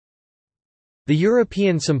The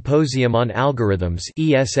European Symposium on Algorithms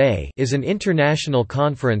 (ESA) is an international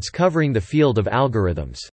conference covering the field of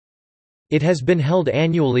algorithms. It has been held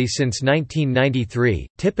annually since 1993,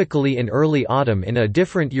 typically in early autumn in a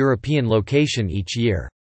different European location each year.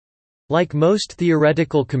 Like most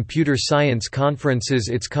theoretical computer science conferences,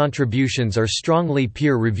 its contributions are strongly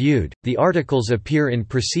peer-reviewed. The articles appear in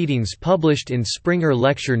proceedings published in Springer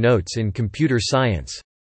Lecture Notes in Computer Science.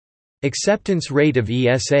 Acceptance rate of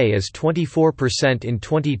ESA is 24% in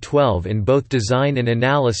 2012 in both design and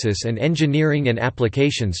analysis and engineering and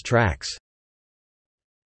applications tracks.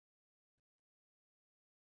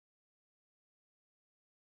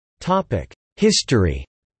 History.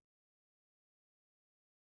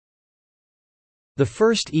 The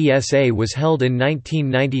first ESA was held in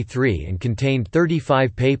 1993 and contained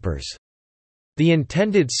 35 papers. The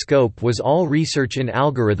intended scope was all research in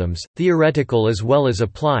algorithms, theoretical as well as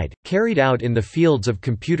applied, carried out in the fields of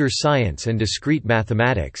computer science and discrete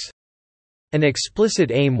mathematics. An explicit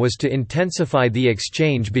aim was to intensify the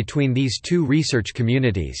exchange between these two research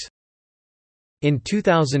communities. In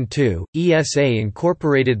 2002, ESA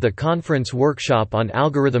incorporated the Conference Workshop on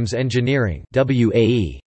Algorithms Engineering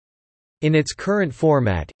 (WAE). In its current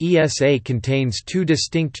format, ESA contains two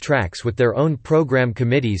distinct tracks with their own program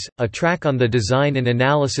committees, a track on the design and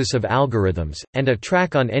analysis of algorithms, and a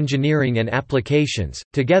track on engineering and applications,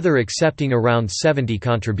 together accepting around 70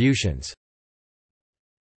 contributions.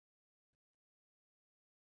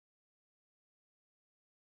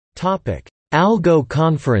 ALGO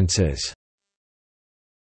conferences.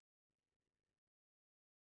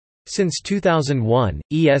 Since 2001,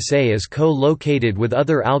 ESA is co-located with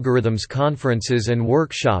other algorithms conferences and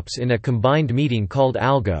workshops in a combined meeting called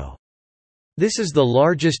ALGO. This is the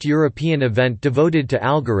largest European event devoted to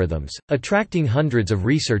algorithms, attracting hundreds of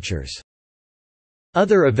researchers.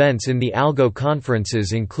 Other events in the ALGO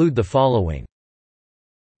conferences include the following.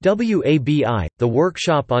 WABI, the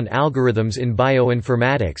Workshop on Algorithms in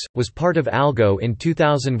Bioinformatics, was part of ALGO in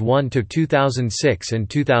 2001–2006 and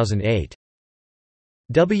 2008.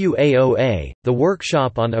 WAOA, the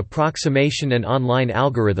Workshop on Approximation and Online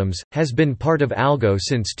Algorithms, has been part of ALGO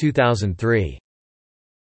since 2003.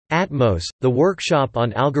 ATMOS, the Workshop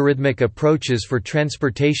on Algorithmic Approaches for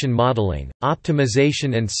Transportation Modeling,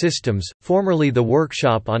 Optimization and Systems, formerly the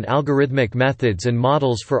Workshop on Algorithmic Methods and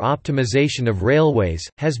Models for Optimization of Railways,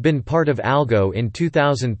 has been part of ALGO in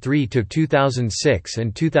 2003–2006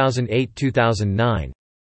 and 2008–2009.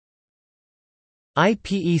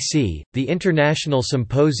 IPEC, the International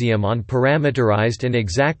Symposium on Parameterized and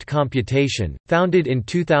Exact Computation, founded in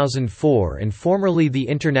 2004 and formerly the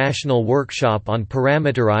International Workshop on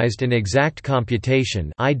Parameterized and Exact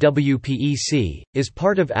Computation (IWPEC), is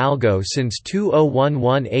part of ALGO since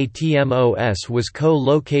 2011. ATMOS was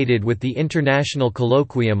co-located with the International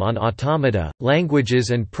Colloquium on Automata, Languages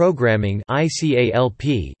and Programming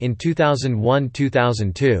 (ICALP) in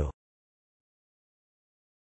 2001–2002.